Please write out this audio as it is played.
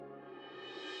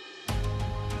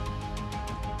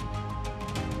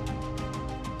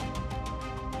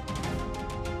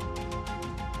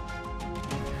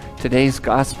Today's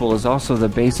gospel is also the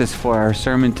basis for our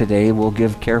sermon today. We'll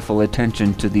give careful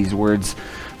attention to these words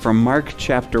from Mark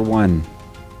chapter 1.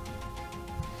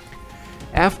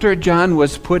 After John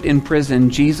was put in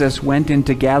prison, Jesus went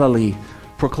into Galilee,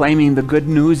 proclaiming the good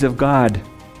news of God.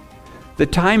 The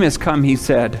time has come, he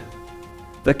said.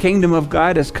 The kingdom of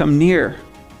God has come near.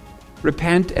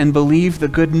 Repent and believe the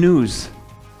good news.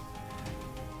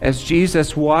 As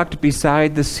Jesus walked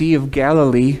beside the Sea of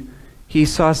Galilee, he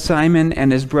saw Simon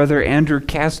and his brother Andrew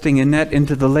casting a net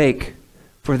into the lake,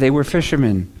 for they were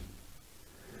fishermen.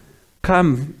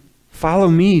 "Come, follow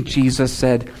me," Jesus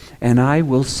said, "and I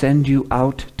will send you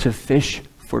out to fish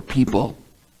for people."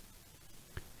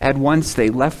 At once they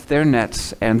left their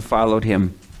nets and followed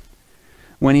him.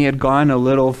 When he had gone a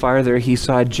little farther, he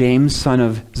saw James, son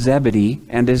of Zebedee,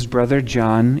 and his brother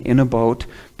John in a boat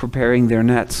preparing their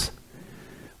nets.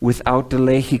 Without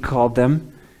delay he called them,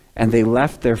 and they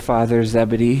left their father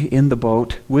Zebedee in the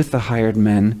boat with the hired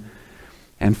men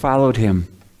and followed him.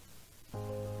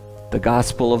 The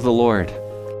Gospel of the Lord.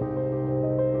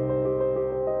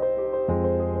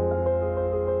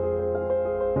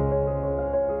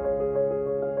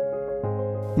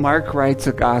 Mark writes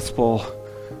a gospel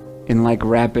in like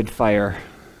rapid fire.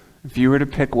 If you were to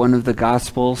pick one of the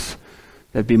gospels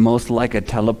that'd be most like a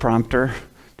teleprompter,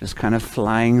 just kind of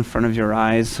flying in front of your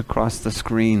eyes across the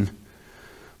screen,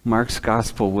 Mark's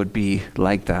gospel would be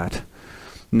like that.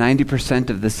 90%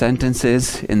 of the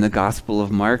sentences in the Gospel of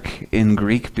Mark in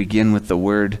Greek begin with the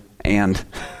word "and."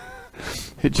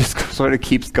 It just sort of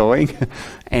keeps going.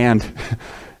 And.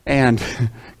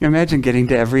 You imagine getting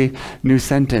to every new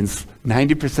sentence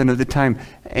 90% of the time,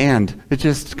 and it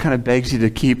just kind of begs you to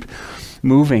keep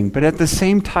moving. But at the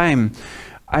same time,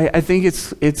 I think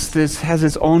this has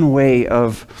its own way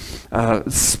of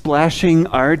splashing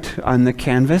art on the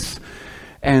canvas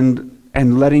and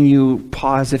letting you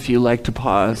pause if you like to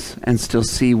pause and still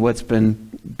see what's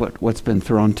been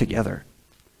thrown together.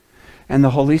 And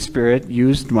the Holy Spirit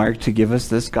used Mark to give us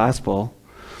this gospel,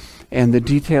 and the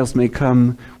details may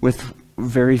come with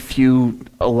very few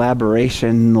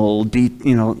elaborational,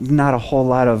 not a whole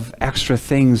lot of extra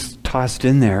things tossed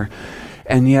in there.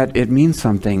 And yet it means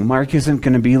something. Mark isn't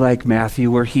going to be like Matthew,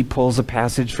 where he pulls a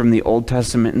passage from the Old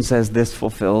Testament and says this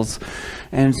fulfills.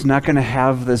 And it's not going to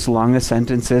have this long of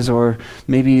sentences or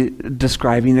maybe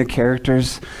describing the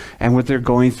characters and what they're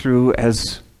going through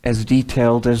as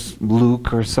detailed as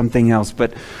Luke or something else.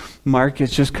 But Mark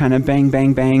is just kind of bang,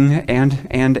 bang, bang,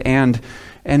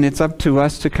 and it's up to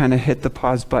us to kind of hit the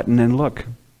pause button and look.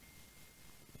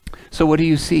 So what do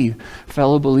you see,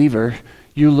 fellow believer?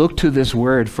 You look to this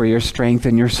word for your strength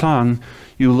and your song.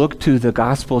 You look to the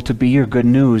gospel to be your good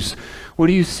news. What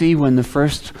do you see when the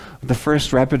first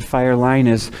rapid fire line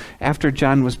is, after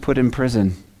John was put in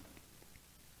prison?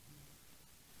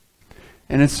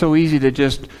 And it's so easy to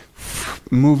just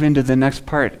move into the next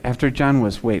part. After John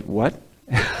was, wait, what?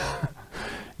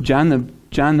 John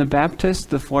the Baptist,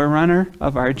 the forerunner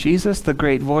of our Jesus, the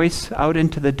great voice out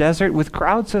into the desert with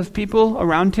crowds of people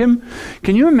around him.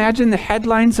 Can you imagine the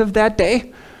headlines of that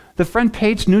day? The front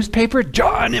page newspaper,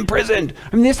 John imprisoned.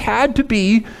 I mean, this had to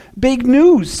be big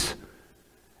news.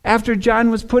 After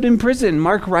John was put in prison,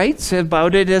 Mark writes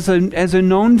about it as a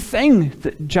known thing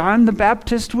that John the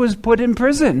Baptist was put in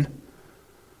prison.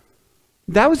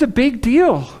 That was a big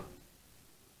deal.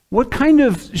 What kind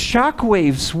of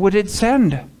shockwaves would it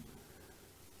send?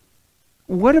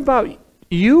 What about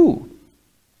you?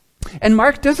 And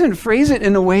Mark doesn't phrase it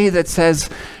in a way that says,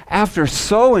 after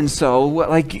so-and-so,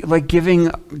 like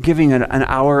giving an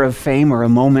hour of fame or a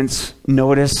moment's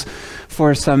notice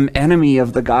for some enemy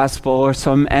of the gospel or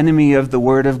some enemy of the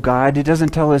word of God. It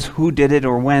doesn't tell us who did it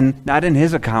or when, not in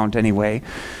his account anyway.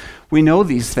 We know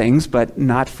these things, but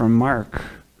not from Mark.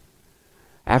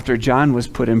 After John was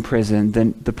put in prison,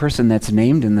 then the person that's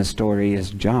named in the story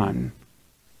is John.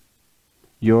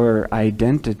 Your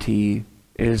identity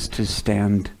is to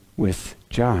stand with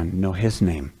John. Know his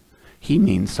name. He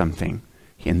means something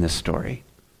in this story.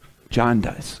 John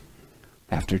does.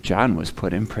 After John was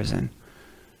put in prison,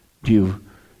 do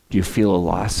you feel a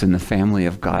loss in the family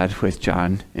of God with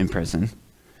John in prison?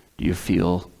 Do you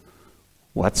feel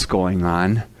what's going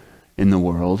on in the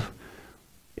world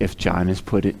if a John is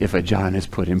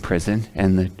put in prison?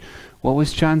 And what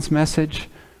was John's message?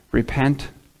 Repent,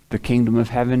 the kingdom of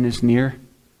heaven is near.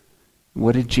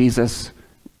 What did Jesus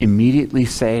immediately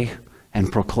say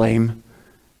and proclaim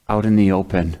out in the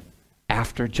open?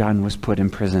 After John was put in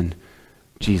prison,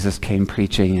 Jesus came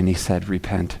preaching and he said,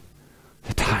 repent.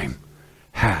 The time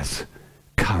has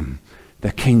come.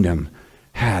 The kingdom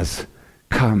has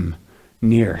come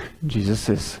near. Jesus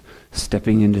is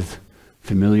stepping into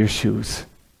familiar shoes.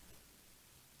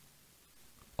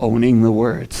 owning the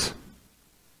words.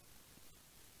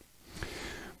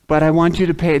 But I want you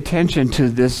to pay attention to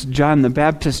this John the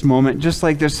Baptist moment, just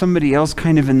like there's somebody else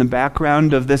kind of in the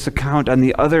background of this account on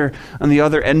the other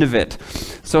end of it.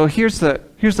 So here's the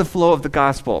flow of the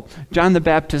gospel. John the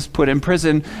Baptist put in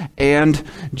prison, and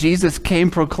Jesus came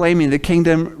proclaiming the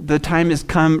kingdom, the time has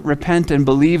come, repent and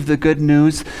believe the good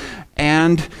news.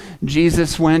 And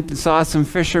Jesus went and saw some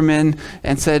fishermen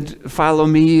and said, follow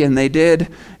me, and they did.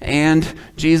 And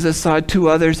Jesus saw two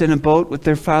others in a boat with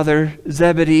their father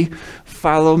Zebedee,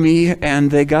 follow me, and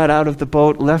they got out of the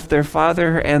boat, left their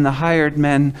father and the hired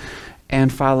men,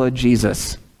 and followed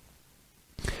Jesus.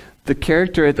 The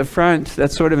character at the front,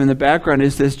 that's sort of in the background,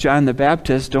 is this John the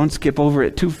Baptist. Don't skip over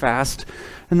it too fast.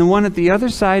 And the one at the other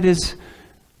side is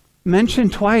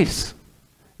mentioned twice,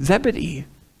 Zebedee.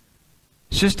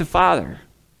 It's just a father.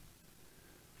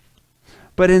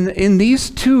 But in these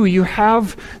two, you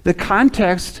have the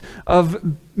context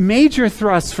of major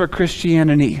thrusts for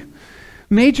Christianity.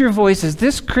 Major voices.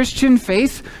 This Christian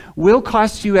faith will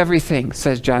cost you everything,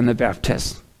 says John the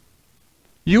Baptist.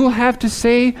 You will have to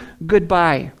say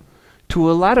goodbye to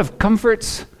a lot of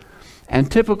comforts and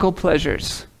typical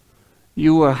pleasures.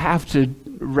 You will have to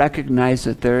recognize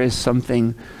that there is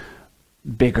something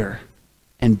bigger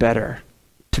and better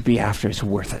to be after. Is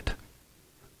worth it.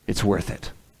 It's worth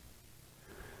it.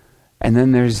 And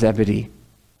then there's Zebedee.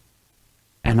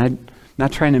 And I'm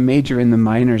not trying to major in the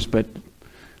minors, but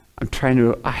I'm trying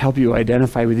to help you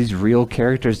identify with these real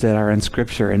characters that are in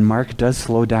Scripture. And Mark does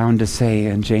slow down to say,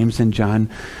 and James and John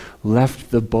left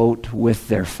the boat with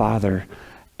their father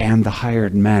and the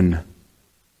hired men.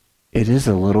 It is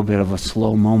a little bit of a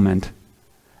slow moment,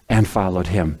 and followed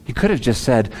him. He could have just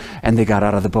said, and they got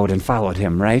out of the boat and followed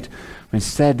him, right?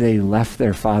 Instead, they left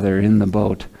their father in the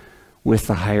boat with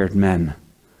the hired men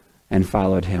and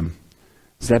followed him.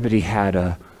 Zebedee had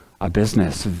a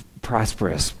business,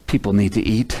 prosperous. People need to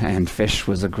eat, and fish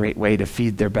was a great way to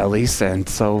feed their bellies, and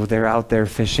so they're out there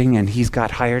fishing, and he's got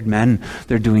hired men.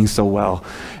 They're doing so well.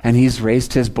 And he's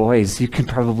raised his boys. You can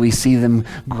probably see them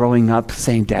growing up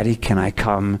saying, Daddy, can I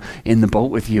come in the boat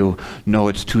with you? No,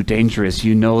 it's too dangerous.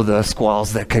 You know the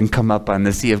squalls that can come up on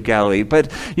the Sea of Galilee.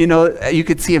 But, you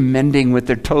could see them mending with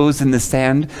their toes in the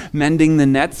sand, mending the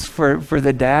nets for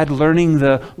the dad, learning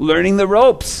the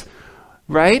ropes,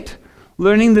 right?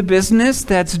 Learning the business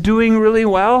that's doing really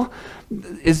well.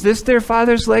 Is this their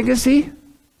father's legacy?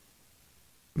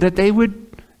 That they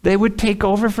would take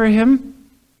over for him?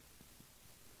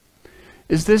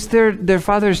 Is this their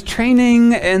father's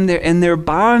training and their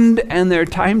bond and their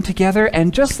time together?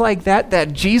 And just like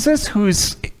that Jesus,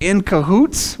 who's in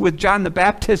cahoots with John the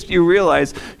Baptist, you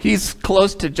realize he's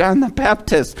close to John the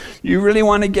Baptist. You really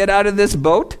want to get out of this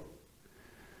boat?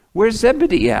 Where's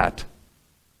Zebedee at?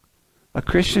 A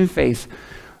Christian faith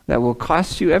that will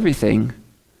cost you everything,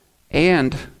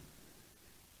 and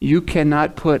you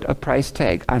cannot put a price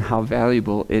tag on how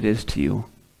valuable it is to you.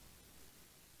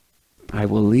 I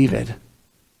will leave it.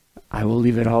 I will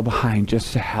leave it all behind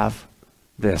just to have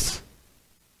this.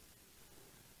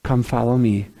 Come follow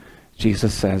me,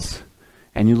 Jesus says.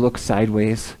 And you look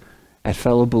sideways at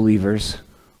fellow believers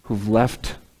who've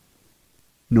left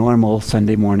normal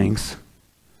Sunday mornings,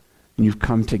 and you've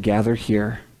come to gather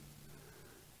here.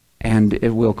 And it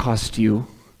will cost you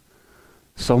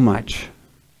so much.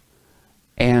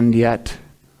 And yet,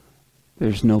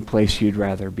 there's no place you'd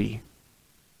rather be.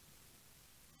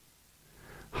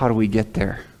 How do we get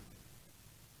there?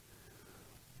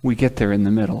 We get there in the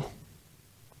middle,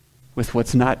 with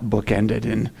what's not bookended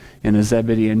in a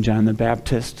Zebedee and John the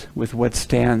Baptist, with what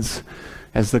stands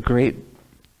as the great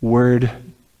word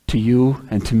to you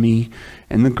and to me,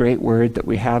 and the great word that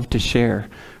we have to share.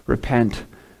 Repent,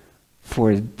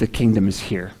 for the kingdom is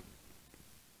here.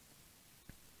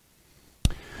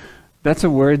 That's a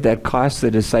word that cost the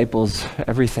disciples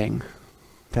everything.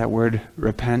 That word,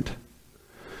 repent.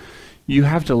 You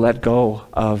have to let go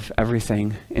of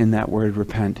everything in that word,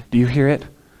 repent. Do you hear it?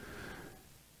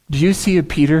 Do you see a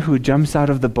Peter who jumps out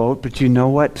of the boat, but you know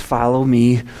what follow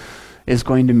me is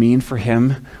going to mean for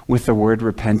him with the word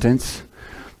repentance?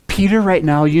 Peter right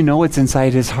now, you know what's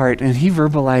inside his heart, and he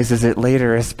verbalizes it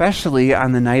later, especially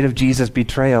on the night of Jesus'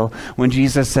 betrayal, when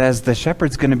Jesus says the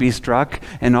shepherd's going to be struck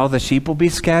and all the sheep will be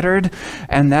scattered.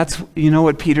 And that's, you know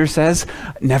what Peter says?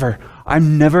 Never.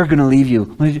 I'm never going to leave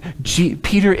you.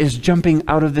 Peter is jumping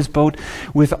out of this boat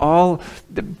with all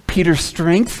Peter's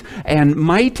strength and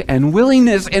might and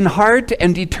willingness and heart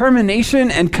and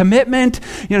determination and commitment.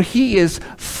 He is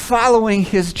following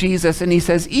his Jesus. And he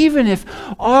says, even if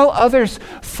all others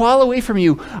fall away from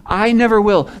you, I never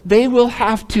will. They will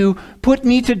have to put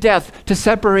me to death to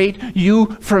separate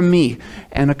you from me.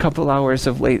 And a couple hours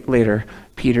later,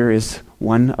 Peter is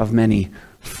one of many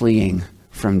fleeing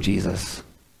from Jesus.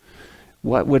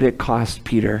 What would it cost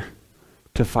Peter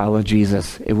to follow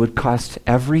Jesus? It would cost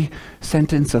every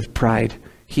sentence of pride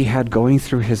he had going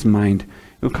through his mind.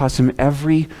 It would cost him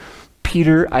every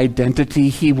Peter identity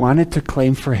he wanted to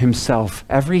claim for himself,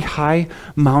 every high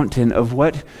mountain of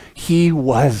what he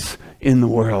was in the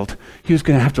world. He was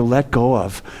going to have to let go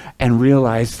of and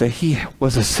realize that he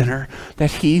was a sinner,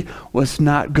 that he was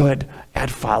not good at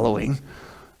following.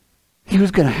 He was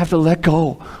going to have to let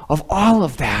go of all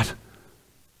of that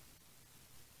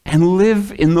and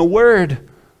live in the Word,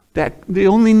 that the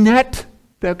only net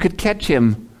that could catch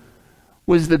him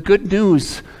was the good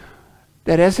news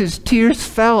that as his tears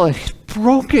fell, he's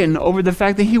broken over the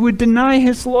fact that he would deny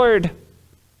his Lord.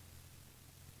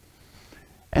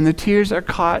 And the tears are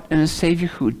caught in a Savior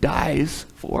who dies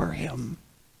for him.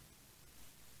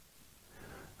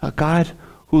 A God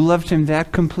who loved him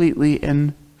that completely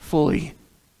and fully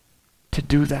to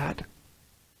do that.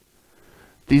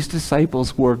 These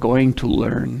disciples were going to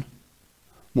learn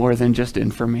more than just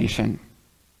information.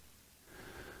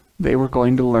 They were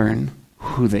going to learn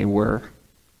who they were,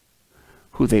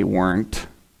 who they weren't,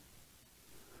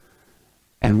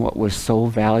 and what was so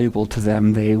valuable to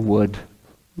them, they would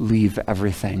leave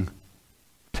everything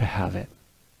to have it.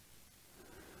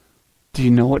 Do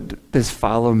you know what this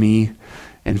follow me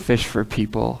and fish for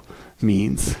people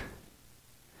means?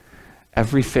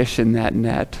 Every fish in that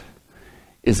net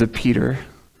is a Peter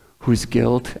whose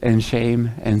guilt and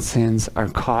shame and sins are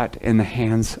caught in the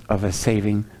hands of a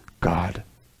saving God.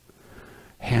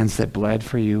 Hands that bled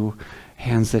for you,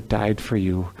 hands that died for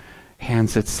you,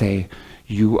 hands that say,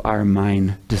 you are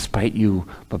mine despite you,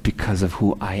 but because of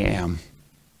who I am.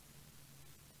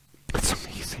 It's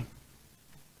amazing.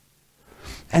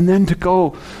 And then to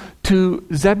go to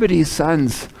Zebedee's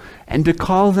sons and to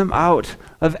call them out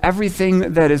of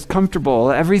everything that is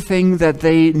comfortable, everything that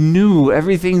they knew,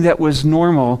 everything that was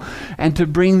normal, and to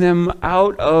bring them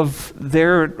out of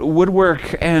their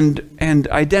woodwork and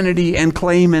identity and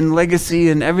claim and legacy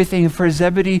and everything, for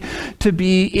Zebedee to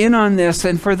be in on this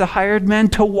and for the hired men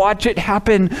to watch it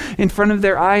happen in front of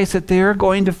their eyes, that they're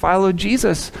going to follow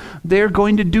Jesus. They're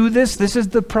going to do this. This is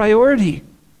the priority.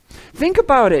 Think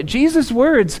about it. Jesus'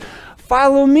 words,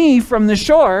 follow me from the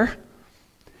shore,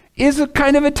 is a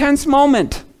kind of a tense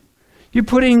moment. You're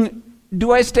putting,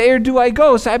 do I stay or do I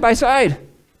go, side by side?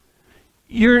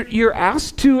 You're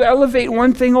asked to elevate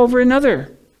one thing over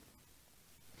another.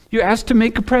 You're asked to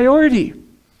make a priority.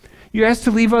 You're asked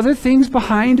to leave other things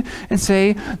behind and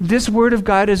say, this word of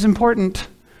God is important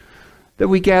that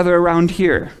we gather around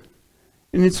here.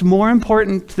 And it's more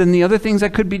important than the other things I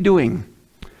could be doing.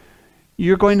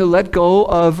 You're going to let go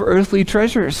of earthly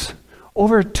treasures.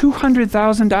 Over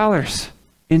 $200,000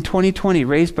 in 2020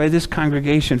 raised by this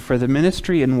congregation for the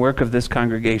ministry and work of this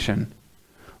congregation.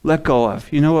 Let go of.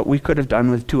 You know what we could have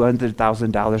done with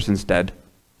 $200,000 instead?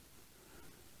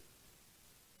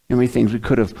 How many things we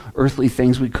could have, earthly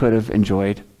things we could have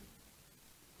enjoyed.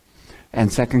 And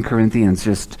 2 Corinthians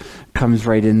just comes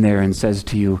right in there and says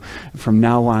to you, from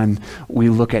now on, we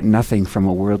look at nothing from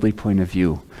a worldly point of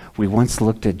view. We once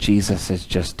looked at Jesus as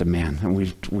just a man, and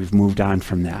we've moved on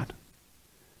from that.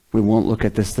 We won't look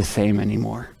at this the same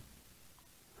anymore.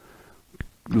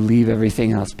 Leave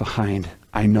everything else behind.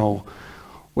 I know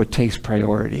what takes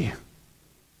priority.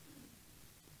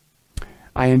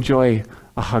 I enjoy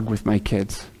a hug with my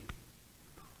kids.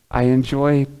 I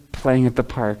enjoy playing at the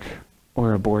park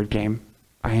or a board game.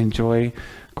 I enjoy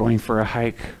going for a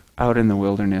hike out in the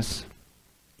wilderness.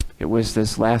 It was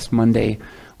this last Monday,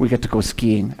 we got to go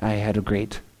skiing. I had a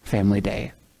great family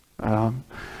day.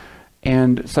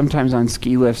 And sometimes on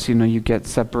ski lifts, you get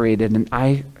separated. And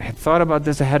I had thought about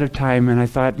this ahead of time, and I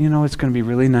thought, it's going to be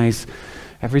really nice.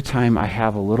 Every time I'm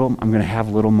going to have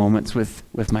little moments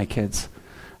with my kids.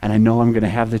 And I know I'm going to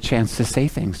have the chance to say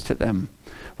things to them,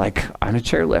 like on a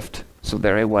chairlift. So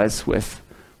there I was with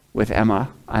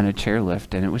Emma on a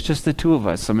chairlift, and it was just the two of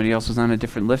us. Somebody else was on a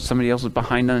different lift. Somebody else was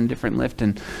behind on a different lift.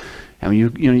 And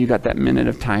you got that minute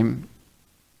of time.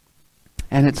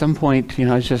 And at some point,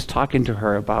 I was just talking to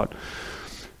her about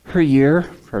her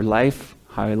year, her life,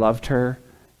 how I loved her.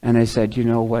 And I said,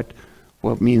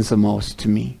 what means the most to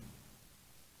me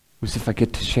was if I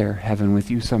get to share heaven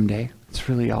with you someday. It's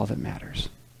really all that matters.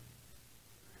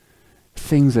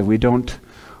 things that we don't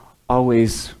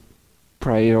always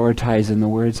prioritize in the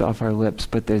words off our lips,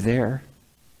 but they're there.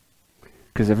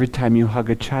 Because every time you hug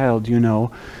a child, you know,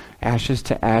 ashes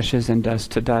to ashes and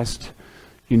dust to dust.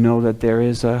 You know that there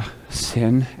is a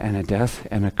sin and a death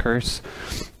and a curse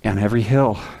on every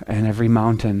hill and every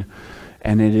mountain.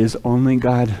 And it is only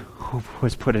God who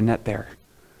has put a net there.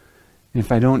 And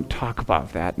if I don't talk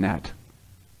about that net,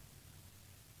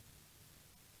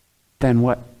 then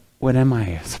what am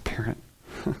I as a parent?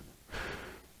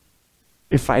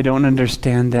 If I don't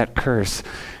understand that curse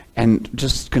and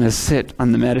just going to sit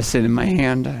on the medicine in my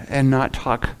hand and not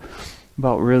talk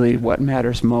about really what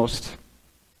matters most,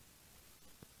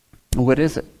 what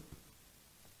is it?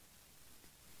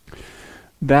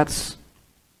 That's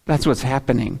what's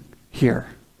happening here.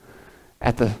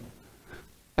 At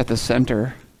the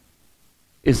center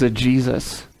is a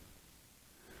Jesus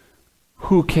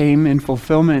who came in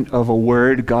fulfillment of a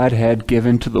word God had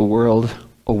given to the world,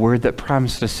 a word that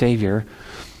promised a Savior,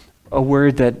 a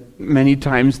word that many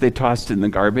times they tossed in the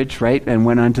garbage, right, and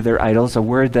went on to their idols, a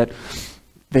word that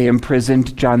they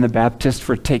imprisoned John the Baptist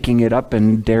for taking it up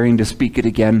and daring to speak it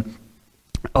again,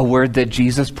 a word that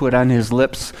Jesus put on his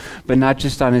lips, but not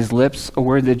just on his lips, a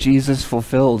word that Jesus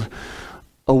fulfilled.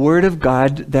 A word of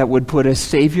God that would put a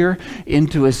Savior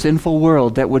into a sinful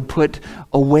world, that would put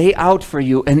a way out for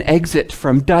you, an exit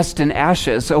from dust and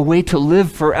ashes, a way to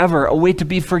live forever, a way to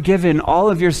be forgiven all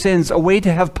of your sins, a way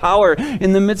to have power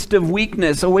in the midst of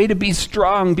weakness, a way to be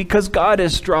strong because God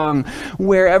is strong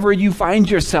wherever you find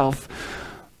yourself.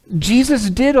 Jesus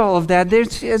did all of that.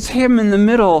 It's him in the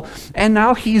middle. And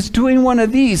now he's doing one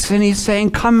of these. And he's saying,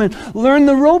 come and learn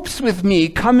the ropes with me.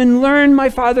 Come and learn my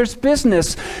Father's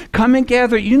business. Come and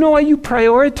gather. You know why you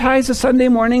prioritize a Sunday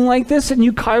morning like this and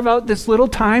you carve out this little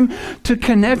time to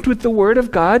connect with the Word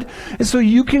of God? And so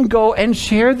you can go and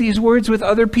share these words with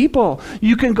other people.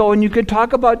 You can go and you can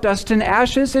talk about dust and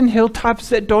ashes and hilltops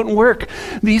that don't work.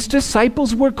 These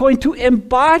disciples were going to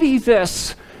embody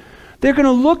this. They're going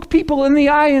to look people in the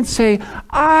eye and say,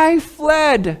 I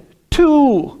fled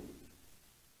too.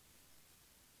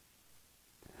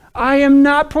 I am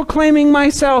not proclaiming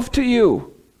myself to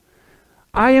you.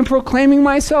 I am proclaiming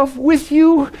myself with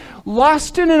you,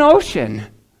 lost in an ocean.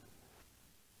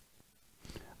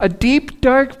 A deep,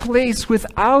 dark place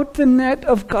without the net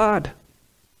of God.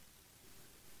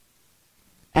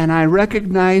 And I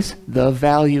recognize the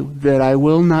value that I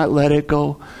will not let it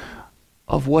go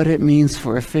of what it means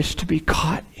for a fish to be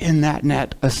caught in that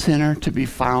net, a sinner to be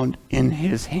found in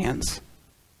his hands.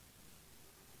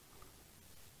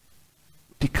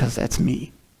 Because that's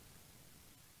me.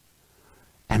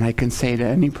 And I can say to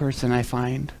any person I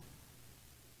find,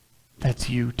 that's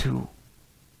you too.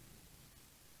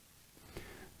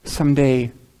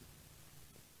 Someday,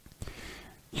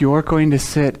 you're going to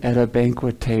sit at a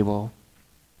banquet table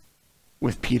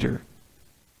with Peter,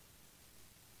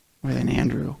 with an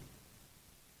Andrew,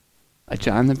 a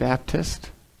John the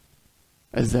Baptist,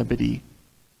 a Zebedee,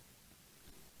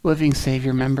 Living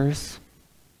Savior members,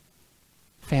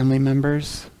 family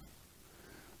members,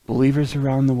 believers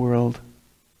around the world.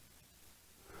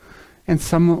 And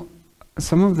some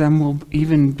of them will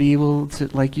even be able to,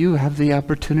 like you, have the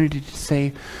opportunity to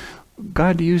say,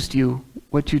 God used you,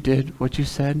 what you did, what you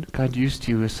said, God used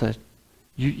you as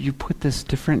you put this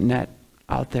different net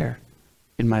out there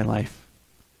in my life.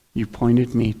 You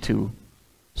pointed me to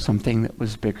something that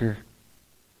was bigger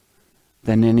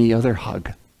than any other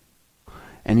hug,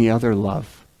 any other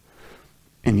love,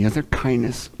 any other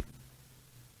kindness.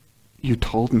 You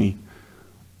told me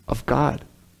of God,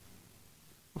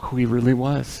 who he really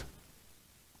was.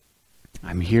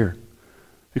 I'm here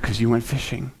because you went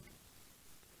fishing.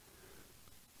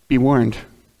 Be warned,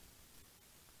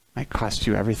 might cost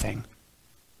you everything.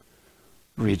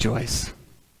 Rejoice.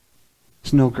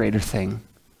 There's no greater thing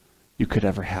you could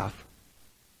ever have.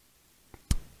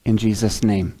 In Jesus'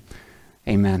 name,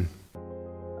 amen.